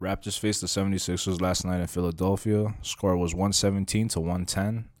Raptors faced the 76ers last night in Philadelphia. Score was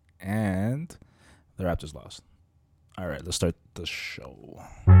 117-110, and the Raptors lost. All right, let's start the show.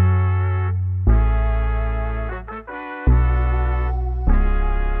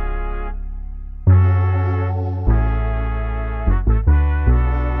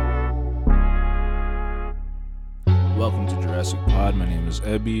 Welcome to Jurassic Pod. My name is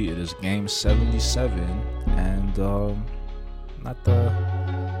Ebby. It is game 77, and not the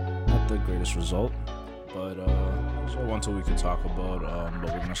greatest result, but there's one tool we can talk about.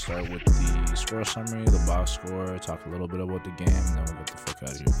 But we're gonna start with the score summary, the box score, talk a little bit about the game, and then we'll get the fuck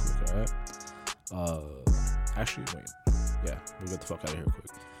out of here quick. All right. We'll get the fuck out of here quick.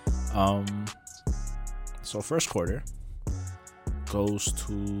 So first quarter goes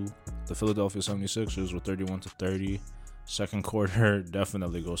to the Philadelphia 76ers with 31-30. Second quarter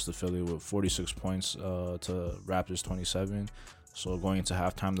definitely goes to Philly with 46 points to Raptors 27. So going into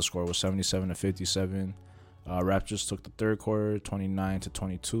halftime, the score was 77-57. Raptors took the third quarter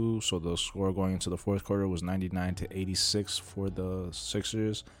 29-22. So the score going into the fourth quarter was 99-86 for the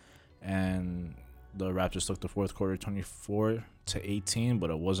Sixers. And the Raptors took the fourth quarter 24-18, but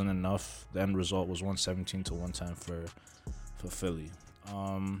it wasn't enough. The end result was 117-110 for Philly.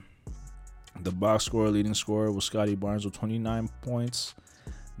 The box score, leading scorer, was Scotty Barnes with 29 points.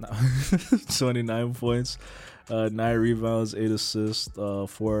 29 points, 9 rebounds, 8 assists,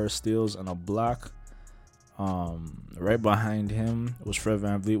 4 steals, and a block. Right behind him was Fred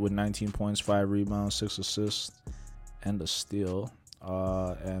VanVleet with 19 points, 5 rebounds, 6 assists, and a steal.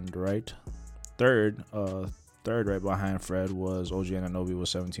 And third right behind Fred was OG Anunoby with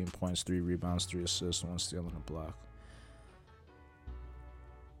 17 points, 3 rebounds, 3 assists, 1 steal, and a block.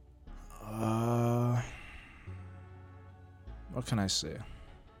 What can I say?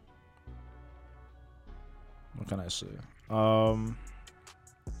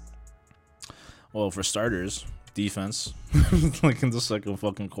 Well, for starters, defense. Like in the second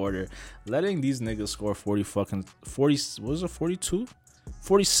fucking quarter, letting these niggas score 46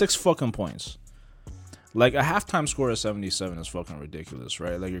 fucking points. Like a halftime score of 77 is fucking ridiculous,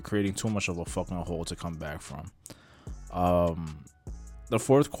 right? Like you're creating too much of a fucking hole to come back from. The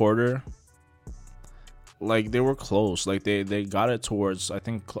fourth quarter, like they were close. Like they got it towards, I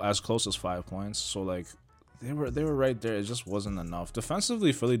think, as close as 5 points. So like they were right there. It just wasn't enough.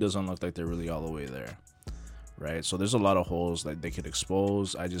 Defensively, Philly doesn't look like they're really all the way there, right? So there's a lot of holes that they could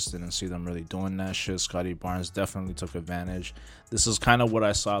expose. I just didn't see them really doing that shit. Scotty Barnes definitely took advantage. This is kind of what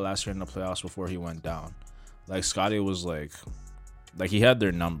I saw last year in the playoffs before he went down. Like Scotty was like he had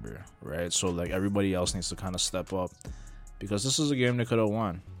their number, right? So like everybody else needs to kind of step up, because this is a game they could have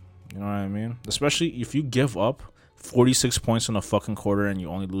won. You know what I mean? Especially if you give up 46 points in a fucking quarter and you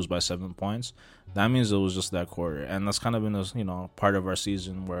only lose by 7 points, that means it was just that quarter. And that's kind of been a part of our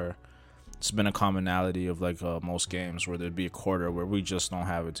season where it's been a commonality of like most games where there'd be a quarter where we just don't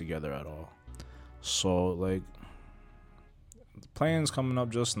have it together at all. So like the play-in's coming up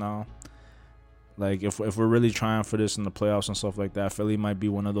just now. Like if we're really trying for this in the playoffs and stuff like that, Philly might be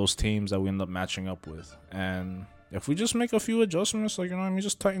one of those teams that we end up matching up with. And if we just make a few adjustments, like,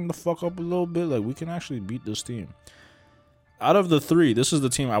 just tighten the fuck up a little bit, like, we can actually beat this team. Out of the three, this is the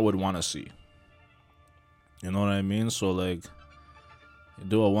team I would want to see. You know what I mean? So, like,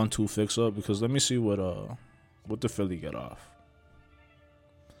 do a 1-2 fix-up, because let me see what the Philly get off.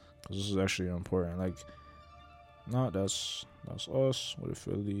 Because this is actually important. Like, no, that's us. What if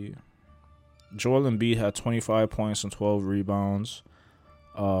Philly? Joel Embiid had 25 points and 12 rebounds.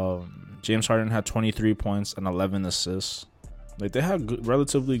 James Harden had 23 points and 11 assists. Like they had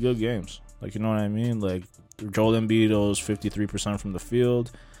relatively good games. Like, you know what I mean? Like Joel Embiid was 53% from the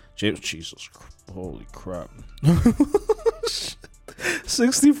field. Holy crap.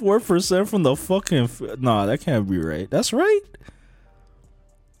 64% from the fucking nah, that can't be right. That's right.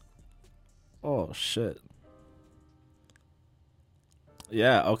 Oh shit.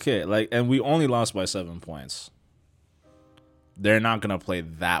 Yeah, okay. Like, and we only lost by 7 points. They're not gonna play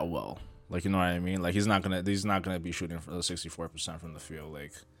that well. Like, you know what I mean? Like he's not gonna be shooting for the 64% from the field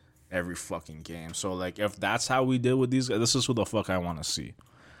like every fucking game. So like if that's how we did with these guys, this is who the fuck I want to see.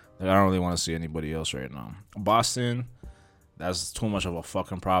 Like I don't really want to see anybody else right now. Boston, that's too much of a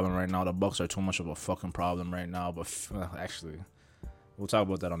fucking problem right now. The Bucks are too much of a fucking problem right now. But actually, we'll talk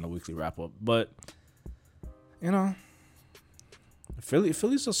about that on the weekly wrap up. But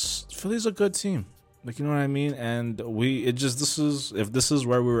Philly's a good team. Like, you know what I mean? And this is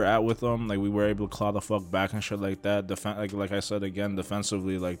where we were at with them. Like, we were able to claw the fuck back and shit like that. Like I said again,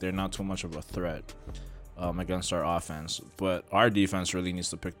 defensively, like they're not too much of a threat against our offense. But our defense really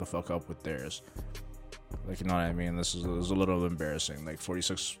needs to pick the fuck up with theirs. Like, you know what I mean? This is a little embarrassing. Like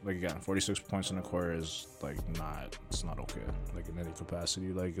 46 points in a quarter is like it's not okay. Like in any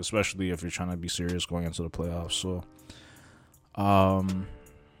capacity. Like especially if you're trying to be serious going into the playoffs. So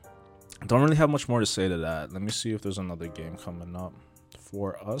don't really have much more to say to that. Let me see if there's another game coming up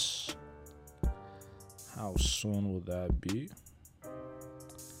for us. How soon will that be?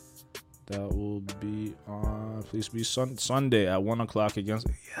 That will be on, please be Sunday at 1 o'clock against,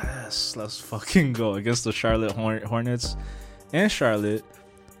 yes, let's fucking go, against the Charlotte Hornets in Charlotte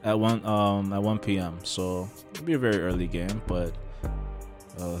at 1 p.m. So it'll be a very early game, but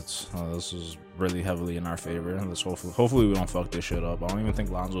this is really heavily in our favor. Let's hopefully we don't fuck this shit up. I don't even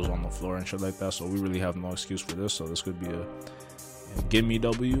think Lonzo's on the floor and shit like that, so we really have no excuse for this. So this could be a gimme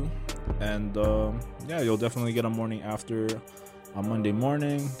W. And yeah, you'll definitely get a morning after. On Monday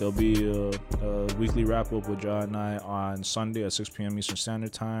morning, there'll be a weekly wrap-up with Ja and I on Sunday at 6 p.m. Eastern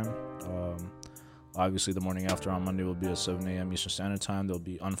Standard Time. Obviously, the morning after on Monday will be at 7 a.m. Eastern Standard Time. There'll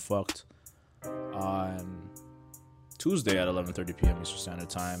be Unfucked on Tuesday at 11:30 p.m. Eastern Standard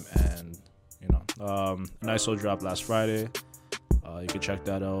Time. And, you know, an ISO drop last Friday. You can check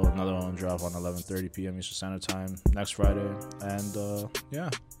that out. Another one drop on 11:30 p.m. Eastern Standard Time next Friday. And, yeah.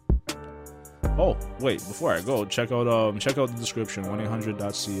 Oh, wait, before I go, check out the description,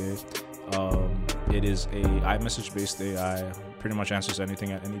 1-800.ca. It is a iMessage based AI, pretty much answers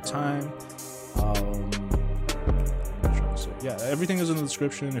anything at any time. Yeah, everything is in the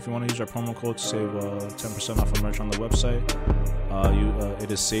description. If you want to use our promo code to save 10% off our merch on the website, it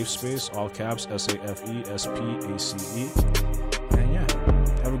is Safe Space, all caps, SAFESPACE. And yeah,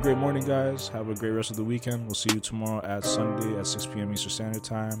 have a great morning, guys. Have a great rest of the weekend. We'll see you tomorrow at Sunday at 6 p.m. Eastern Standard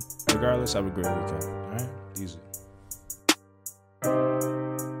Time. Regardless, have a great weekend. All right, easy.